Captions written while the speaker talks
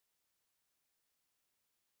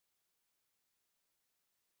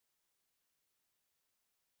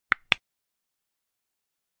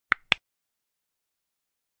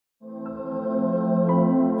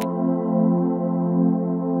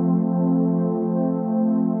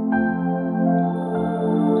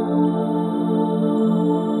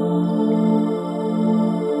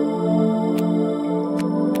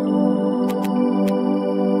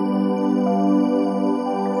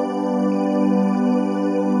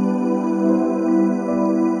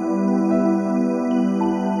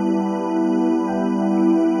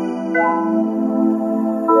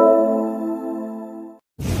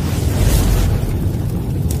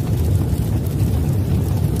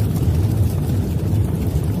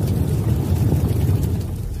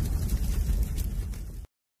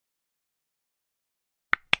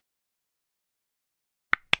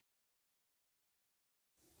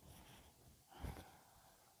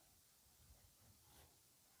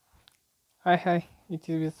ሃይ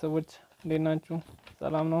ዩቲዩብ ቤተሰቦች እንዴት ናችሁ?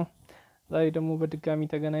 ሰላም ነው። ዛሬ ደግሞ በድጋሚ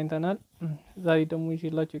ተገናኝተናል። ዛሬ ደግሞ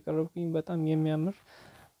ይዤላችሁ የቀረብኩኝ በጣም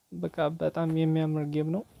የሚያምር ጌም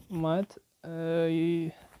ነው ማለት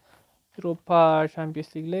ዩሮፓ ሻምፒየንስ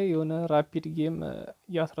ሊግ ላይ የሆነ ራፒድ ጌም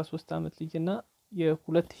የ13 አመት ልጅ እና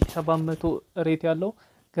የ2700 ሬት ያለው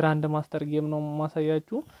ግራንድ ማስተር ጌም ነው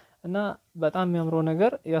ማሳያችሁ። እና በጣም የሚያምረው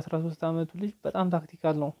ነገር የ13 አመቱ ልጅ በጣም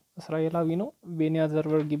ታክቲካል ነው። እስራኤላዊ ነው።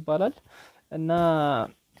 ቤኒያዘርበርግ ይባላል። እና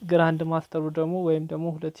ግራንድ ማስተሩ ደግሞ ወይም ደግሞ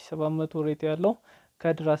 2700 ሬት ያለው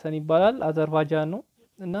ከድራሰን ይባላል። አዘርባጃን ነው።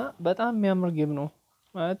 እና በጣም የሚያምር ጌም ነው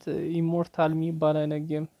ማለት ኢሞርታል የሚባል አይነት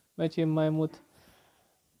ጌም መቼም የማይሞት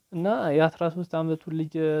እና የ13 አመቱ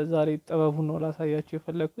ልጅ ዛሬ ጥበቡን ነው ላሳያችሁ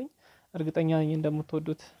የፈለኩኝ። እርግጠኛ ነኝ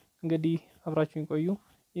እንደምትወዱት። እንግዲህ አብራችሁኝ ቆዩ።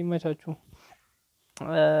 ይመቻችሁ።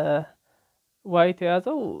 ዋይት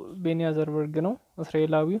የያዘው ቤኒያዘርበርግ ነው።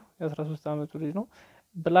 እስራኤላዊው የ13 አመቱ ልጅ ነው።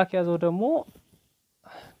 ብላክ ያዘው ደግሞ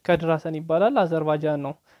ከድራሰን ይባላል። አዘርባጃን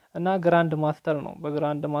ነው። እና ግራንድ ማስተር ነው።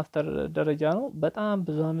 በግራንድ ማስተር ደረጃ ነው። በጣም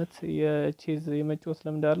ብዙ አመት የቼዝ የመጫወት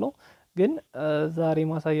ልምድ አለው። ግን ዛሬ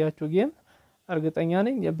ማሳያችሁ ጌም እርግጠኛ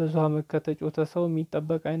ነኝ የብዙ አመት ከተጫወተ ሰው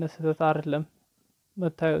የሚጠበቅ አይነት ስህተት አይደለም።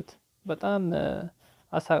 መታየት በጣም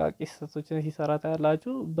አሳቃቂ ስህተቶችን ሲሰራ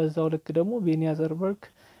ታያላችሁ። በዛው ልክ ደግሞ ቤኒያዘርበርግ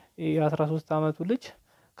የ13 አመቱ ልጅ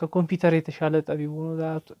ከኮምፒውተር የተሻለ ጠቢብ ሆኖ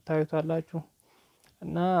ታዩታላችሁ።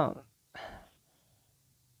 እና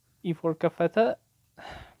E4 ከፈተ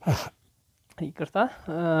ይቅርታ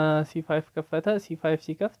C5 ከፈተ C5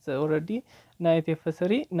 ሲከፍት ኦሬዲ ናይት F3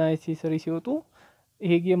 ናይት C3 ሲወጡ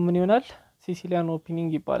ይሄ ጌም ምን ይሆናል? ሲሲሊያን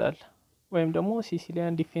ኦፕኒንግ ይባላል። ወይም ደግሞ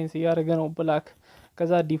ሲሲሊያን ዲፌንስ እያደረገ ነው ብላክ።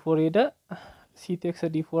 ከዛ D4 ሄደ C ቴክስ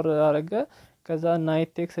D4 አረገ። ከዛ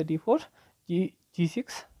ናይት ቴክስ D4 G6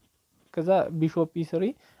 ከዛ ቢሾፕ E3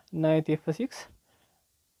 ናይት F6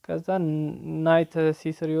 ከዛ ናይት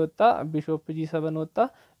C3 ወጣ። ቢሾፕ G7 ወጣ።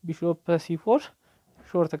 ቢሾፕ C4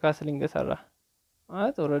 ሾርት ካስሊንግ ሰራ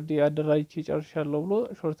ማለት ኦሬዲ አደራጅቼ ጨርሻለሁ ብሎ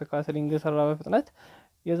ሾርት ካስሊንግ ሰራ በፍጥነት።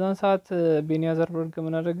 የዛን ሰዓት ቤኒያዘርበርግ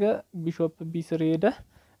ምን አደረገ? ቢሾፕ B3 ሄደ።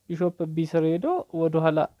 ቢሾፕ B3 ሄዶ ወደ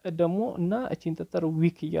ኋላ ደግሞ እና እቺን ጠጠር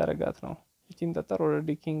ዊክ እያረጋት ነው። እቺን ጠጠር ኦሬዲ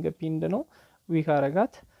ኪንግ ፒንድ ነው ዊክ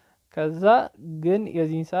አረጋት። ከዛ ግን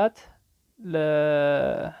የዚህን ሰዓት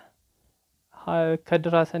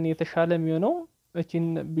ከድራሰን የተሻለ የሚሆነው እቺን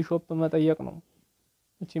ቢሾፕ መጠየቅ ነው።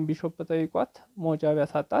 እቺን ቢሾፕ ጠይቋት መውጫ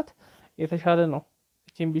ቢያሳጣት የተሻለ ነው።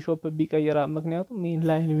 እቺን ቢሾፕ ቢቀይራ ምክንያቱም ይሄን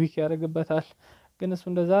ላይን ዊክ ያደርግበታል። ግን እሱ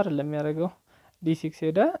እንደዛ አይደለም የሚያደርገው። D6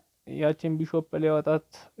 ሄደ። ያቺን ቢሾፕ ሊያወጣት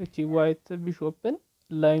እቺ ዋይት ቢሾፕን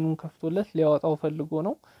ላይኑን ከፍቶለት ሊያወጣው ፈልጎ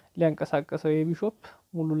ነው ሊያንቀሳቀሰው። የቢሾፕ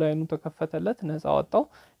ሙሉ ላይኑ ተከፈተለት፣ ነፃ ወጣው።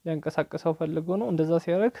 ሊያንቀሳቀሰው ፈልጎ ነው። እንደዛ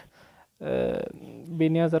ሲያደርግ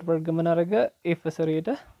ቤኒያዘርበርግ ምን አደረገ? F3 ሄደ።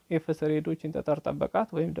 F3 ሄዶችን ጠጠር ጠበቃት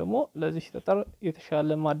ወይም ደግሞ ለዚህ ጠጠር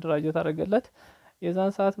የተሻለ ማደራጀት አደረገለት።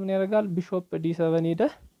 የዛን ሰዓት ምን ያደርጋል? ቢሾፕ D7 ሄደ።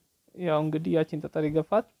 ያው እንግዲህ ያቺን ጠጠር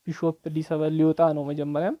ይገፋት ቢሾፕ D7 ሊወጣ ነው።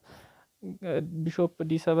 መጀመሪያም ቢሾፕ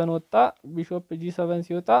D7 ወጣ። ቢሾፕ G7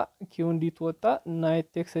 ሲወጣ ኪውን D2 ወጣ። ናይት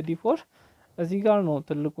ቴክስ D4 እዚህ ጋር ነው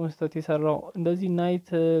ትልቁን ስህተት የሰራው። እንደዚህ ናይት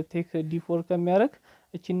ቴክ D4 ከሚያደርግ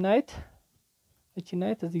እቺ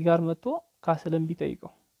ናይት እዚህ ጋር መጥቶ ካስልን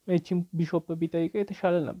ቢጠይቀው እቺን ቢሾፕ ቢጠይቀው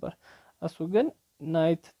የተሻለ ነበር። እሱ ግን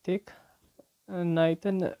ናይት ቴክ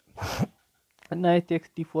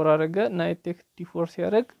D4 አረገ። ናይት ቴክ D4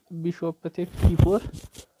 ሲያደርግ ቢሾፕ ቴክ D4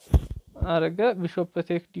 አረገ። ቢሾፕ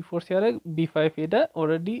ቴክ D4 ሲያደርግ B5 ሄደ።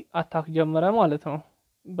 ኦሬዲ አታክ ጀመረ ማለት ነው።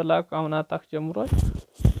 ብላክ አሁን አታክ ጀምሯል።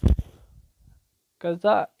 ከዛ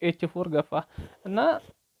H4 ገፋ እና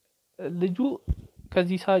ልጁ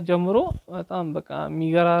ከዚህ ሰዓት ጀምሮ በጣም በቃ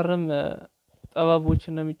የሚገራርም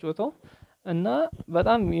ጠባቦችን ነው የሚጫወተው እና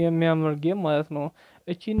በጣም የሚያምር ጌም ማለት ነው።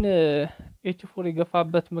 እቺን H4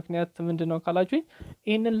 የገፋበት ምክንያት ምንድነው ካላችሁኝ፣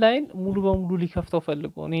 ይሄንን ላይን ሙሉ በሙሉ ሊከፍተው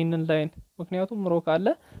ፈልጎ ነው። ይሄንን ላይን ምክንያቱም ሮክ አለ፣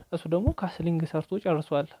 እሱ ደግሞ ካስሊንግ ሰርቶ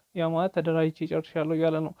ጨርሷል። ያ ማለት ተደራጅቼ ጨርሻለሁ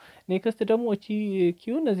እያለ ነው። ኔክስት ደግሞ እቺ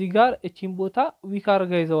ኪውን እዚህ ጋር እቺን ቦታ ዊክ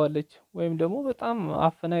አርጋ ይዘዋለች ወይም ደግሞ በጣም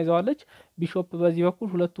አፍና ይዘዋለች። ቢሾፕ በዚህ በኩል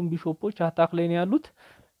ሁለቱም ቢሾፖች አታክ ላይ ነው ያሉት።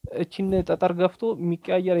 እቺን ጠጠር ገፍቶ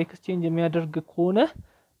የሚቀያየር ኤክስቼንጅ የሚያደርግ ከሆነ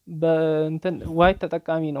በእንትን ዋይት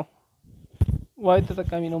ተጠቃሚ ነው።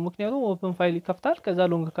 ምክንያቱም ኦፕን ፋይል ይከፍታል። ከዛ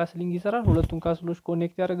ሎንግ ካስሊንግ ይሰራል። ሁለቱም ካስሎች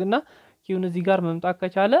ኮኔክት ያደርግና ኪውን እዚህ ጋር መምጣት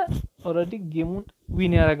ከቻለ ኦሬዲ ጌሙን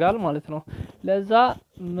ዊን ያደርጋል ማለት ነው። ለዛ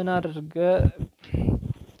ምን አድርገ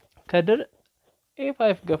ከድር A5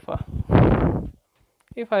 ገፋ።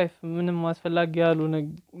 A5 ምንም አስፈላጊ ያልሆነ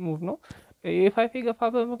ሙቭ ነው። A5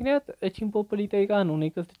 የገፋበት ምክንያት እቺን ፖፕ ሊጠይቃ ነው።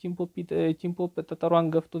 ኔክስት እቺን ፖፕ ጠጠሯን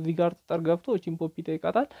ገፍቶ እዚህ ጋር ጠጠር ገፍቶ እቺን ፖፕ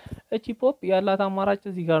ይጠይቃታል። እቺ ፖፕ ያላት አማራጭ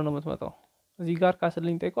እዚህ ጋር ነው የምትመጣው። እዚህ ጋር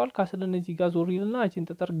ካስልን ጠይቀዋል። ካስልን እዚህ ጋር ዞር ይልና እቺን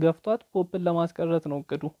ጠጠር ገፍቷት ፖፕን ለማስቀረት ነው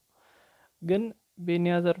እቅዱ። ግን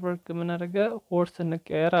ቤኒያዘርበርግ ምን አደረገ? ሆርስ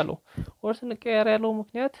እንቀየር አለው። ሆርስ እንቀየር ያለው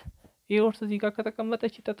ምክንያት ይሄ ሆርስ እዚህ ጋር ከተቀመጠ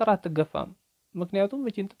እቺ ጠጠር አትገፋም። ምክንያቱም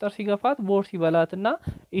እቺን ጠጠር ሲገፋት በሆርስ ይበላትና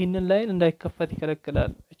ይህንን ላይን እንዳይከፈት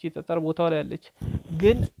ይከለክላል። እቺ ጠጠር ቦታው ላይ ያለች።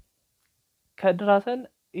 ግን ከድራሰን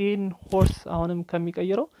ይህን ሆርስ አሁንም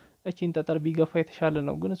ከሚቀይረው እቺን ጠጠር ቢገፋ የተሻለ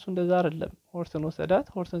ነው። ግን እሱ እንደዛ አይደለም። ሆርስን ወሰዳት።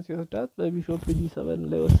 ሆርስን ሲወስዳት በቢሾፕ ጂ7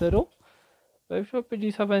 ላይ ወሰደው። በቢሾፕ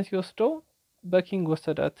ጂ7 ሲወስደው በኪንግ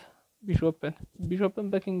ወሰዳት ቢሾፕን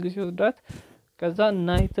በኪንግ ሲወስዳት ከዛ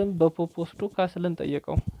ናይትን በፖፕ ወስዶ ካስልን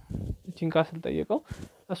ጠየቀው። እቺን ካስል ጠየቀው።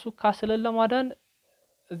 እሱ ካስልን ለማዳን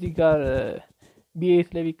እዚህ ጋር ቢ8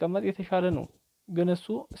 ላይ ቢቀመጥ የተሻለ ነው። ግን እሱ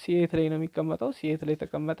ሲ8 ላይ ነው የሚቀመጠው። ሲ8 ላይ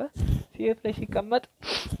ተቀመጠ። ሲ8 ላይ ሲቀመጥ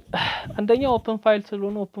አንደኛ ኦፕን ፋይል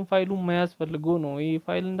ስለሆነ ኦፕን ፋይሉን መያዝ ፈልጎ ነው። ይሄ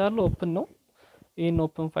ፋይል እንዳለ ኦፕን ነው። ይሄን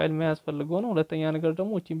ኦፕን ፋይል መያዝ ፈልጎ ነው። ሁለተኛ ነገር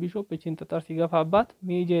ደግሞ እቺን ቢሾፕ እቺን ጠጠር ሲገፋባት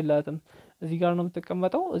መሄጃ የላትም። እዚህ ጋር ነው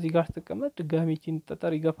የምትቀመጠው። እዚህ ጋር ስትቀመጥ ድጋሚ እቺን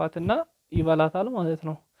ጠጠር ይገፋትና ይበላታል ማለት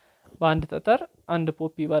ነው። በአንድ ጠጠር አንድ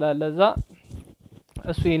ፖፕ ይበላል። ለዛ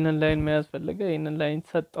እሱ ይሄንን ላይን መያዝ ፈለገ። ይሄንን ላይን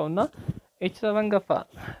ሰጠውና ኤች7 ገፋ።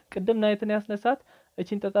 ቅድም ናይትን ያስነሳት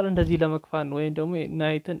እቺን ጠጠር እንደዚህ ለመግፋት ነው፣ ወይም ደግሞ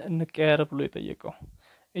ናይትን እንቀየር ብሎ የጠየቀው።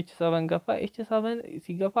 ኤች7 ገፋ። ኤች7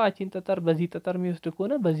 ሲገፋ እቺን ጠጠር በዚህ ጠጠር የሚወስድ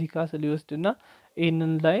ከሆነ በዚህ ካስል ይወስድና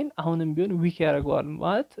ይሄንን ላይን አሁንም ቢሆን ዊክ ያደርገዋል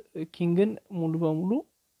ማለት ኪንግን ሙሉ በሙሉ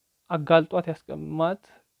አጋልጧት ያስቀምማት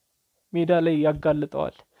ሜዳ ላይ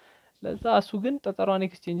ያጋልጠዋል። ለዛ እሱ ግን ጠጠሯን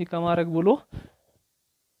ኤክስቼንጅ ከማድረግ ብሎ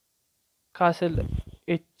ካስል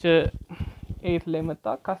ኤች8 ላይ መጣ።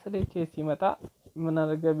 ካስል ኤች8 ሲመጣ ምን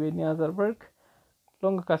አደረገ? ቤኒያዘርበርግ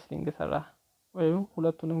ሎንግ ካስሊንግ ሰራ፣ ወይም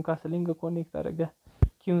ሁለቱንም ካስሊንግ ኮኔክት አደረገ።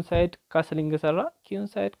 ኪውን ሳይድ ካስሊንግ ሰራ። ኪውን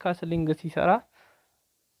ሳይድ ካስሊንግ ሲሰራ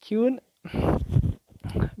ኪውን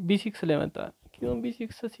ቢ6 ላይ መጣ። ኪውን ቢ6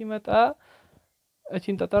 ሲመጣ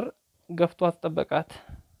እቺን ጠጠር ገፍቶ አስጠበቃት።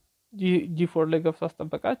 ጂ4 ላይ ገፍቶ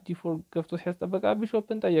አስጠበቃት። ጂ4 ገፍቶ ሲያስጠበቃት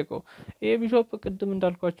ቢሾፕን ጠየቀው። ይሄ ቢሾፕ ቅድም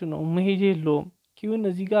እንዳልኳችሁ ነው፣ መሄጃ የለውም። ኪውን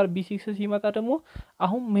እዚህ ጋር ቢ6 ሲመጣ ደግሞ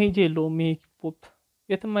አሁን መሄጃ የለውም። ይሄ ፖፕ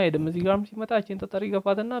የትም አይሄድም። እዚህ ጋርም ሲመጣ እቺን ጠጠር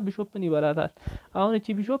ይገፋትና ቢሾፕን ይበላታል። አሁን እቺ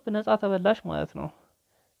ቢሾፕ ነፃ ተበላሽ ማለት ነው።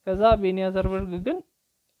 ከዛ ቤኒያዘርበርግ ግን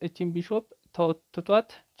እቺን ቢሾፕ ትቷት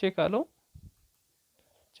ቼክ አለው።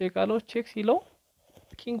 ቼክ ሲለው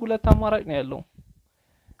ኪንግ ሁለት አማራጭ ነው ያለው፣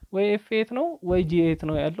 ወይ ኤፍ8 ነው ወይ ጂ8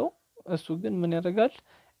 ነው ያለው። እሱ ግን ምን ያደርጋል?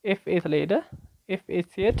 ኤፍ8 ላይ ሄደ። ኤፍ8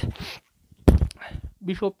 ሲሄድ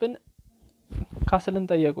ቢሾፕን ካስልን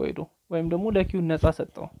ጠየቀው ሄዶ፣ ወይም ደግሞ ለኪውን ነፃ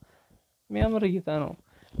ሰጠው። የሚያምር እይታ ነው።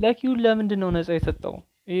 ለኪውን ለምንድን ነው ነፃ የሰጠው?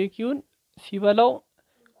 ይሄ ኪውን ሲበላው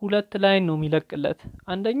ሁለት ላይን ነው የሚለቅለት።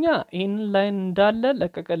 አንደኛ ይሄንን ላይን እንዳለ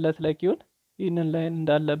ለቀቀለት ለኪውን። ይሄንን ላይን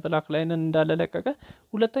እንዳለ ብላክ ላይንን እንዳለ ለቀቀ።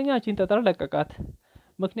 ሁለተኛ እቺን ጠጠር ለቀቃት።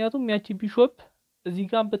 ምክንያቱም ያቺ ቢሾፕ እዚህ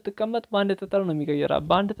ጋር ብትቀመጥ በአንድ ጠጠር ነው የሚቀየራ።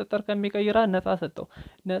 በአንድ ጠጠር ከሚቀየራ ነፃ ሰጠው።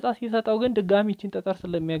 ነፃ ሲሰጠው ግን ድጋሚ እቺን ጠጠር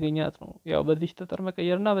ስለሚያገኛት ነው። ያው በዚህ ጠጠር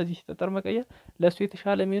መቀየርና በዚህ ጠጠር መቀየር ለሱ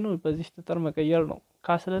የተሻለ የሚሆነው በዚህ ጠጠር መቀየር ነው።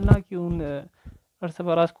 ካስልና ኪውን እርስ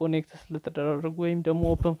በራስ ኮኔክት ስለተደረጉ ወይም ደግሞ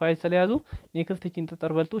ኦፕን ፋይል ስለያዙ ኔክስት እቺን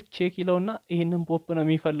ጠጠር በልቶ ቼክ ይለውና ይሄንን ፖፕ ነው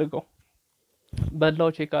የሚፈልገው። በላው፣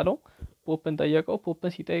 ቼክ አለው። ፖፕን ጠየቀው።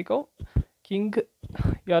 ፖፕን ሲጠይቀው ኪንግ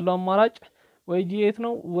ያለው አማራጭ ወይ ጂ8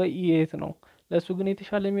 ነው ወይ ኢ8 ነው። ለሱ ግን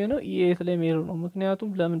የተሻለ የሚሆነው ኢ8 ላይ መሄድ ነው። ምክንያቱም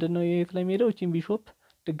ለምንድነው ኢ8 ላይ መሄደው? እቺን ቢሾፕ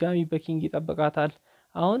ድጋሚ በኪንግ ይጠብቃታል።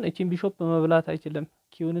 አሁን እቺን ቢሾፕ መብላት አይችልም።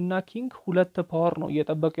 ኪውንና ኪንግ ሁለት ፓወር ነው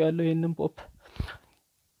እየጠበቀ ያለው ይሄንን ፖፕ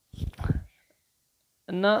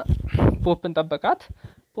እና ፖፕን ጠበቃት።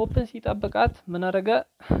 ፖፕን ሲጠብቃት ምን አደረገ?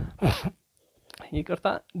 ይቅርታ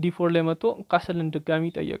ዲ4 ላይ መጥቶ ካስልን ድጋሚ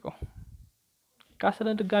ጠየቀው።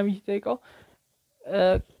 ካስልን ድጋሚ ሲጠይቀው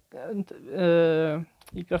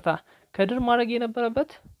ይቅርታ ከድር ማድረግ የነበረበት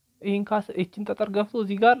ይሄን ካስል እቺን ጠጠር ገፍቶ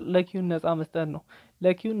እዚህ ጋር ለኪውን ነፃ መስጠት ነው።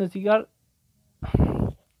 ለኪውን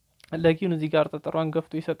እዚህ ጋር ጠጠሯን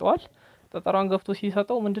ገፍቶ ይሰጠዋል። ጠጠሯን ገፍቶ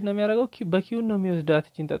ሲሰጠው ምንድነው የሚያደርገው? በኪውን ነው የሚወስዳት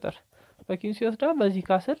እቺን ጠጠር። በኪውን ሲወስዳ በዚህ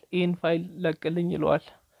ካስል ይሄን ፋይል ለቅልኝ ይለዋል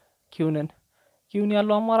ኪውን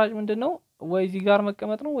ያለው አማራጭ ምንድነው? ወይ እዚህ ጋር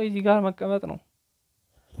መቀመጥ ነው ወይ እዚህ ጋር መቀመጥ ነው።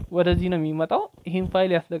 ወደዚህ ነው የሚመጣው። ይሄን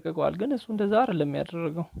ፋይል ያስለቀቀዋል። ግን እሱ እንደዛ አይደለም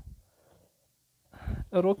ያደረገው።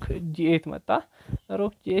 ሮክ ጂ8 መጣ።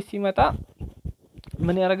 ሮክ ጂ8 ሲመጣ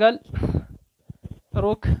ምን ያደርጋል?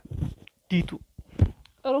 ሮክ ዲ2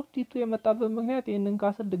 የመጣበት ምክንያት ይሄንን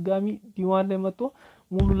ካስል ድጋሚ ዲ1 ላይ መጥቶ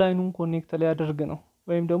ሙሉ ላይኑን ኮኔክት ሊያደርግ ነው።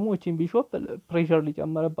 ወይም ደግሞ እቺን ቢሾፕ ፕሬሸር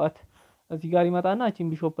ሊጨመርባት እዚህ ጋር ይመጣና እቺን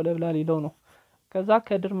ቢሾፕ ለብላ ሊለው ነው። ከዛ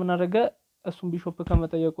ከድር ምን አደረገ? እሱን ቢሾፕ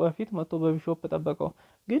ከመጠየቁ በፊት መጥቶ በቢሾፕ ጠበቀው።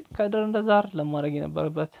 ግን ከድር እንደዛ አይደለም ማድረግ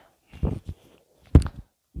የነበረበት።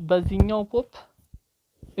 በዚህኛው ፖፕ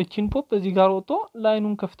እቺን ፖፕ እዚህ ጋር ወጥቶ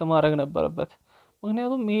ላይኑን ክፍት ማድረግ ነበረበት።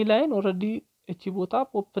 ምክንያቱም ይሄ ላይን ኦልሬዲ እቺ ቦታ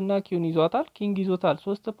ፖፕ እና ኪውን ይዟታል፣ ኪንግ ይዞታል።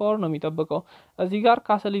 3 ፓወር ነው የሚጠብቀው። እዚህ ጋር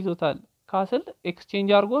ካስል ይዞታል። ካስል ኤክስቼንጅ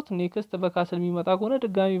አድርጎት ኔክስት በካስል የሚመጣ ከሆነ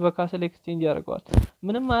ድጋሚ በካስል ኤክስቼንጅ ያደርገዋል።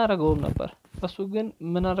 ምንም አያደርገውም ነበር። እሱ ግን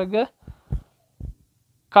ምን አደረገ?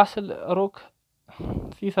 ካስል ሮክ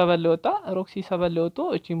ሲሰበል ወጣ። ሮክ ሲሰበል ወጥቶ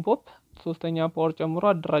እቺን ፖፕ 3ኛ ፓወር ጨምሮ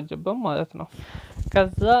አደራጀበት ማለት ነው።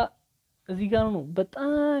 ከዛ እዚህ ጋር ነው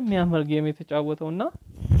በጣም የሚያምር ጌም የተጫወተውና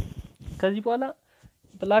ከዚህ በኋላ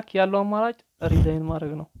ብላክ ያለው አማራጭ ሪዛይን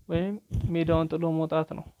ማድረግ ነው ወይም ሜዳውን ጥሎ መውጣት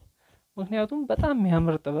ነው። ምክንያቱም በጣም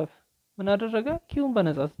የሚያምር ጥበብ ምን አደረገ? ኪውን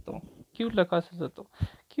በነፃ ሰጠው። ኪውን ለካስል ሰጠው።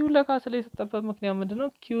 ኪውን ለካስል የሰጠበት ምክንያት ምንድነው?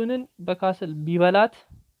 ኪውንን በካስል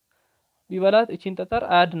ቢበላት እቺን ጠጠር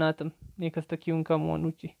አያድናትም ኔክስት ኪውን ከመሆን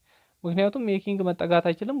ውጪ። ምክንያቱም የኪንግ መጠጋት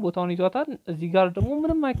አይችልም፣ ቦታውን ይዟታል። እዚህ ጋር ደግሞ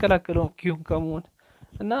ምንም አይከላከለውም ኪውን ከመሆን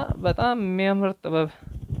እና በጣም የሚያምር ጥበብ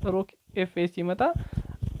ሮክ ኤፍ8 ሲመጣ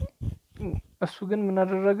እሱ ግን ምን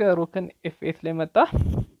አደረገ? ሮክን ኤፍ8 ላይ መጣ።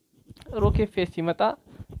 ሮክ ኤፍ8 ሲመጣ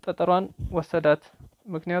ጠጠሯን ወሰዳት።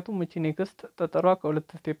 ምክንያቱም እቺ ኔክስት ጠጠሯ ከሁለት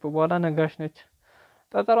ስቴፕ በኋላ ነጋሽ ነች።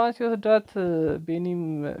 ጠጠሯን ሲወስዳት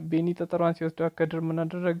ቤኒ ጠጠሯን ሲወስዳት ከድር ምን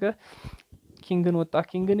አደረገ? ኪንግን ወጣ።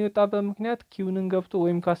 ኪንግን የወጣበት ምክንያት ኪውንን ገብቶ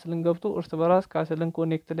ወይም ካስልን ገብቶ እርስ በራስ ካስልን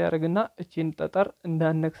ኮኔክት ሊያደርግና እቺን ጠጠር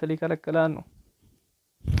እንዳነክስል ይከለክላል ነው።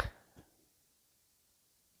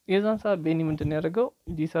 የዛን ሰዓት ቤኒ ምንድነው ያደረገው?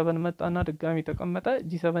 ጂ7 መጣና ድጋሚ ተቀመጠ።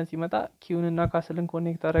 ጂ7 ሲመጣ ኪውንና ካስልን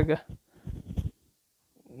ኮኔክት አደረገ።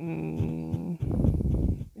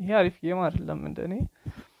 ይሄ አሪፍ ጌም አይደለም እንደኔ።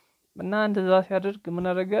 እና እንደዛ ሲያደርግ ምን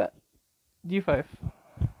አደረገ? ጂ5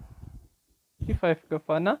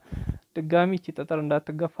 ገፋና ድጋሚ እቺ ጠጠር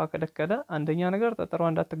እንዳትገፋ ከለከለ። አንደኛ ነገር ጠጠሯ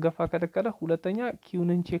እንዳትገፋ ከለከለ፣ ሁለተኛ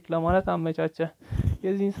ኪውንን ቼክ ለማለት አመቻቸ።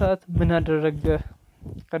 የዚህን ሰዓት ምን አደረገ?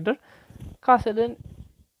 ከድር ካስልን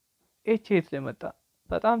ኤች8 ላይ መጣ።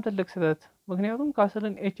 በጣም ትልቅ ስህተት። ምክንያቱም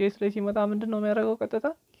ካስልን ኤች8 ላይ ሲመጣ ምንድነው የሚያደርገው? ቀጥታ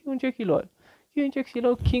ኪውን ቼክ ይለዋል። ኪውን ቼክ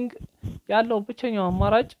ሲለው ኪንግ ያለው ብቸኛው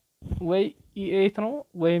አማራጭ ወይ ኢ8 ነው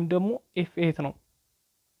ወይም ደግሞ ኤፍ8 ነው።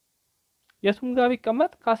 የቱም ጋር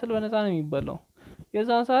ቢቀመጥ ካስል በነፃ ነው የሚበላው።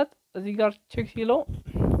 የዛን ሰዓት እዚህ ጋር ቼክ ሲለው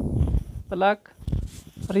ብላክ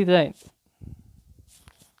ሪዛይን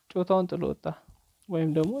ጮታውን ጥሎ ወጣ ወይም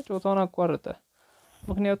ደግሞ ጮታውን አቋረጠ።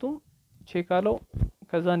 ምክንያቱም ቼክ አለው።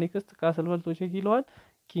 ከዛ ኔክስት ካስል በልቶ ቼክ ይለዋል።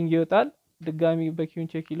 ኪንግ ይወጣል። ድጋሚ በኪውን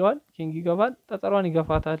ቼክ ይለዋል። ኪንግ ይገባል። ጠጠሯን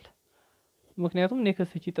ይገፋታል። ምክንያቱም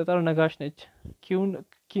ኔክስት እቺ ጠጠር ነጋሽ ነች።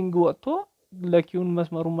 ኪንግ ወጥቶ ለኪውን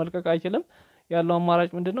መስመሩን መልቀቅ አይችልም። ያለው አማራጭ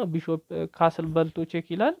ምንድነው? ቢሾፕ ካስል በልቶ ቼክ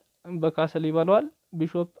ይላል። በካስል ይበላዋል።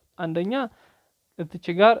 ቢሾፕ አንደኛ እዚች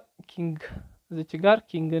ጋር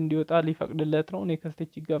ኪንግ እንዲወጣ ሊፈቅድለት ነው። ኔክስት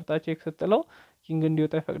እቺ ገብታ ቼክ ስትለው ኪንግ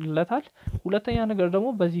እንዲወጣ ይፈቅድለታል። ሁለተኛ ነገር ደግሞ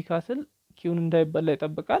በዚህ ካስል ኪውን እንዳይበላ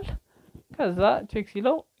ይጠብቃል። ከዛ ቼክ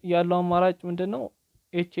ሲለው ያለው አማራጭ ምንድነው?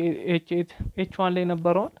 ኤች1 ላይ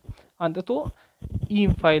ነበረውን አንጥቶ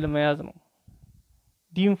ኢን ፋይል መያዝ ነው።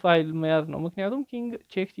 ዲን ፋይል መያዝ ነው። ምክንያቱም ኪንግ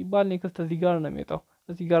ቼክ ሲባል ኔክስት እዚህ ጋር ነው የሚወጣው።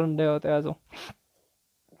 እዚህ ጋር እንዳይወጣ ያዘው።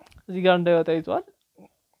 እዚህ ጋር እንዳይወጣ ይዟል።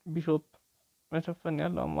 ቢሾፕ መሸፈን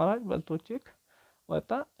ያለው አማራጭ በልቶ ቼክ ወጣ።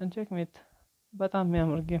 ቼክ ሜት። በጣም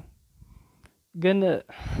የሚያምር ጌም ግን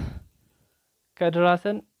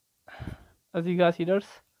ከድራሰን እዚህ ጋር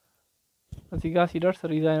ሲደርስ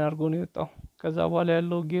ሪዛይን አድርጎ ነው የወጣው። ከዛ በኋላ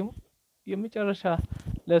ያለው ጌም የመጨረሻ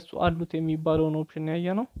ለሱ አሉት የሚባለውን ኦፕሽን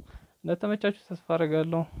ያየ ነው። እንደተመቻችሁ ተስፋ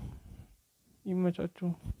አደርጋለሁ። ይመቻችሁ።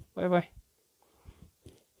 ባይ ባይ።